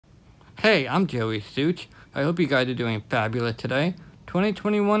Hey, I'm JoeySooch. I hope you guys are doing fabulous today.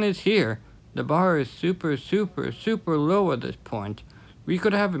 2021 is here. The bar is super low at this point. We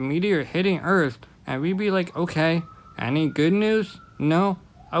could have a meteor hitting Earth and we'd be like, okay, any good news? No?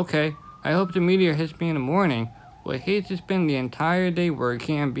 Okay. I hope the meteor hits me in the morning. Would hate to spend the entire day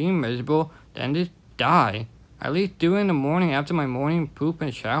working and being miserable, then just die. At least do it in the morning after my morning poop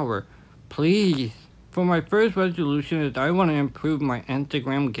and shower. Please. For my first resolution is I want to improve my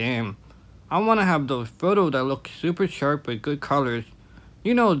Instagram game. I want to have those photos that look super sharp with good colors.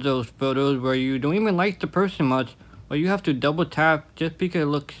 You know those photos where you don't even like the person much, but you have to double tap just because it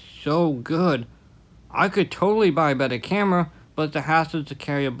looks so good. I could totally buy a better camera, but it's the hassle to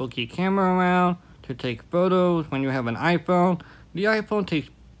carry a bulky camera around, to take photos when you have an iPhone. The iPhone takes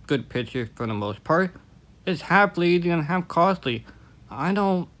good pictures for the most part. It's half lazy and half costly. I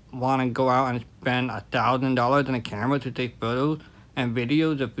don't want to go out and spend $1,000 on a camera to take photos and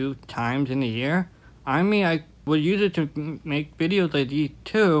videos a few times in a year. I mean, I would use it to make videos like these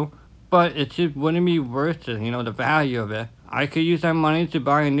too, but it just wouldn't be worth it, the value of it. I could use that money to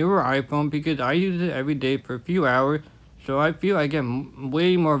buy a newer iPhone because I use it every day for a few hours, so I feel I get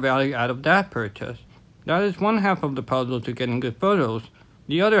way more value out of that purchase. That is one half of the puzzle to getting good photos.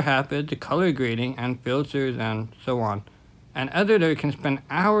 The other half is the color grading and filters and so on. An editor can spend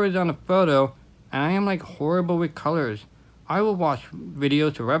hours on a photo, and I am like horrible with colors. I will watch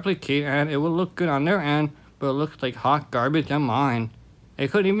videos to replicate and it will look good on their end, but it looks like hot garbage on mine.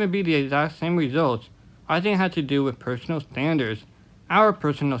 It could even be the exact same results. I think it had to do with personal standards. Our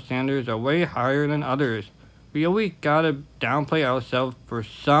personal standards are way higher than others. We always gotta downplay ourselves for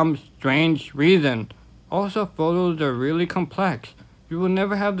some strange reason. Also, photos are really complex. You will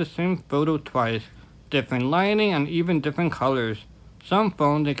never have the same photo twice. Different lighting and even different colors. Some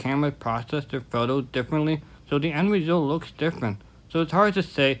phones and cameras process their photos differently, so the end result looks different. So it's hard to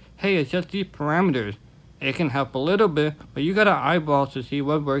say, hey, it's just these parameters. It can help a little bit, but you gotta eyeballs to see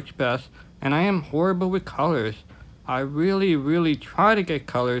what works best, and I am horrible with colors. I really try to get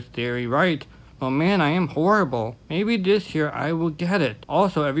colors theory right, but man, I am horrible. Maybe this year I will get it.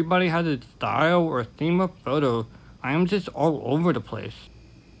 Also, everybody has a style or theme of photo. I am just all over the place.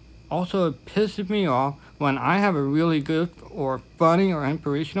 Also, it pisses me off when I have a really good or funny or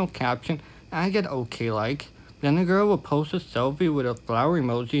inspirational caption and I get okay likes. Then a girl will post a selfie with a flower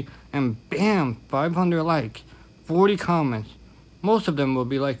emoji and bam, 500 likes, 40 comments. Most of them will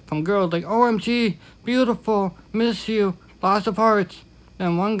be like from girls like, OMG, beautiful, miss you, lots of hearts.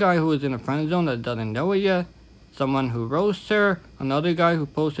 Then one guy who is in a friend zone that doesn't know it yet, someone who roasts her, another guy who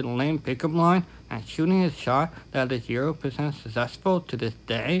posted a lame pickup line and shooting his shot that is 0% successful to this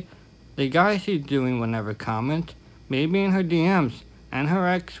day. The guy she's doing will never comment, maybe in her DMs, and her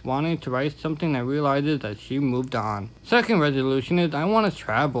ex wanting to write something that realizes that she moved on. Second resolution is I want to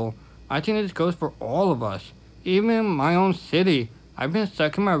travel. I think this goes for all of us. Even in my own city, I've been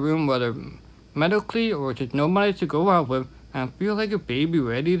stuck in my room whether medically or just nobody to go out with and feel like a baby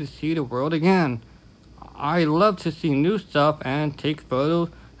ready to see the world again. I love to see new stuff and take photos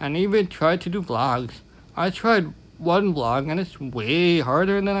and even try to do vlogs. I tried one vlog and it's way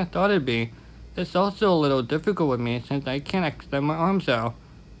harder than I thought it'd be. It's also a little difficult with me since I can't extend my arms out.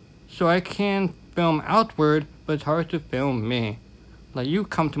 So I can film outward, but it's hard to film me. Like you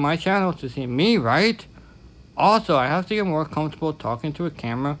come to my channel to see me, right? Also, I have to get more comfortable talking to a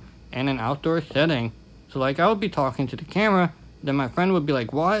camera in an outdoor setting. So like I would be talking to the camera, then my friend would be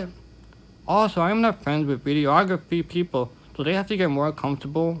like, what? Also, I'm not friends with videography people, so they have to get more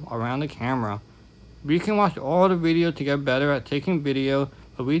comfortable around the camera. We can watch all the videos to get better at taking video,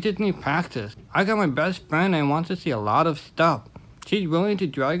 but we just need practice. I got my best friend and wants to see a lot of stuff. She's willing to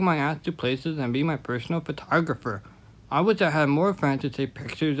drag my ass to places and be my personal photographer. I wish I had more friends to take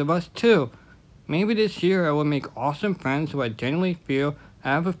pictures of us too. Maybe this year I will make awesome friends who I genuinely feel I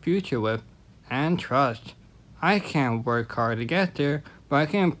have a future with and trust. I can't work hard to get there, but I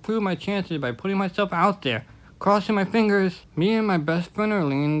can improve my chances by putting myself out there. Crossing my fingers. Me and my best friend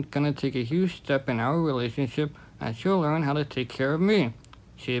Arlene gonna take a huge step in our relationship and she'll learn how to take care of me.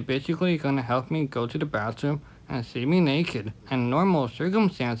 She is basically gonna help me go to the bathroom and see me naked. In normal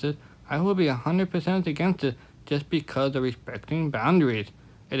circumstances, I will be 100% against it just because of respecting boundaries.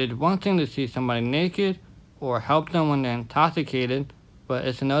 It is one thing to see somebody naked or help them when they're intoxicated, but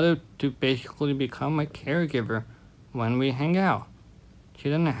it's another to basically become a caregiver when we hang out. She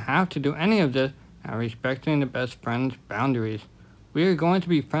doesn't have to do any of this and respecting the best friend's boundaries. We are going to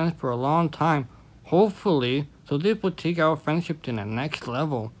be friends for a long time, hopefully, so this will take our friendship to the next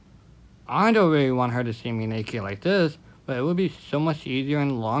level. I don't really want her to see me naked like this, but it will be so much easier in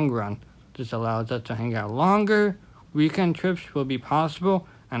the long run. This allows us to hang out longer, weekend trips will be possible,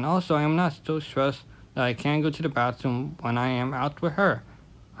 And also, I am not so stressed that I can't go to the bathroom when I am out with her.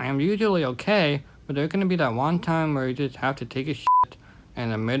 I am usually okay, but there's gonna be that one time where you just have to take a shit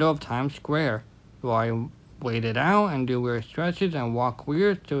in the middle of Times Square. Do I wait it out and do weird stretches and walk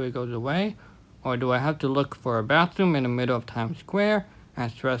weird till it goes away? Or do I have to look for a bathroom in the middle of Times Square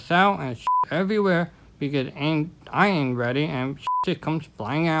and stress out and shit everywhere because I ain't ready and shit comes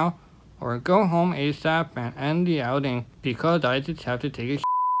flying out? Or go home ASAP and end the outing because I just have to take a shit.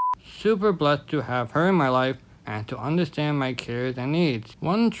 Super blessed to have her in my life and to understand my cares and needs.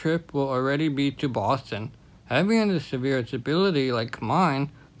 One trip will already be to Boston. Having a severe disability like mine,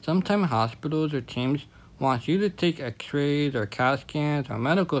 sometimes hospitals or teams want you to take x-rays or CAT scans or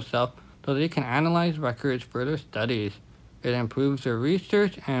medical stuff so they can analyze records for their studies. It improves their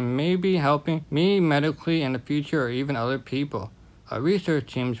research and may be helping me medically in the future or even other people. A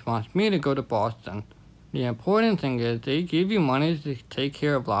research team wants me to go to Boston. The important thing is they give you money to take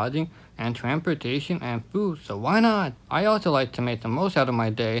care of lodging and transportation and food, so why not? I also like to make the most out of my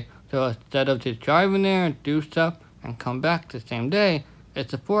day, so instead of just driving there and do stuff and come back the same day,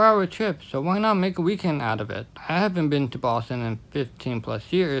 it's a 4-hour trip, so why not make a weekend out of it? I haven't been to Boston in 15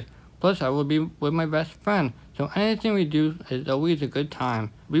 plus years, plus I will be with my best friend, so anything we do is always a good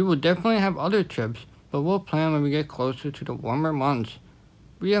time. We will definitely have other trips, but we'll plan when we get closer to the warmer months.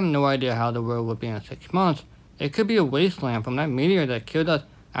 We have no idea how the world will be in 6 months. It could be a wasteland from that meteor that killed us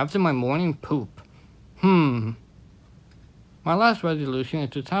after my morning poop. My last resolution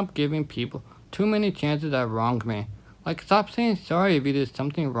is to stop giving people too many chances that wronged me. Like, stop saying sorry if you did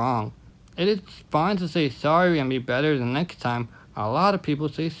something wrong. It is fine to say sorry and be better the next time. A lot of people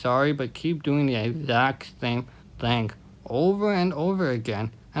say sorry but keep doing the exact same thing over and over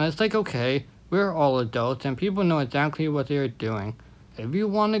again. And it's like, okay, we're all adults and people know exactly what they are doing. If you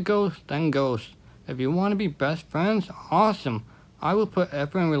want to ghost, then ghost. If you want to be best friends, awesome. I will put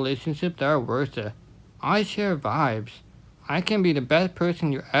effort in relationships that are worth it. I share vibes. I can be the best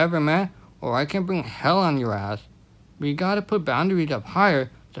person you ever met, or I can bring hell on your ass. We gotta put boundaries up higher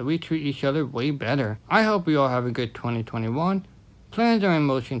so we treat each other way better. I hope we all have a good 2021. Plans are in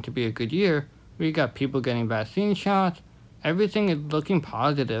motion to be a good year. We got people getting vaccine shots. Everything is looking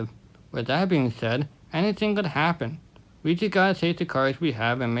positive. With that being said, anything could happen. We just gotta take the cards we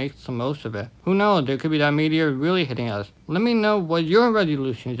have and make the most of it. Who knows, there could be that meteor really hitting us. Let me know what your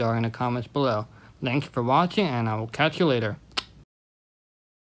resolutions are in the comments below. Thanks for watching and I will catch you later.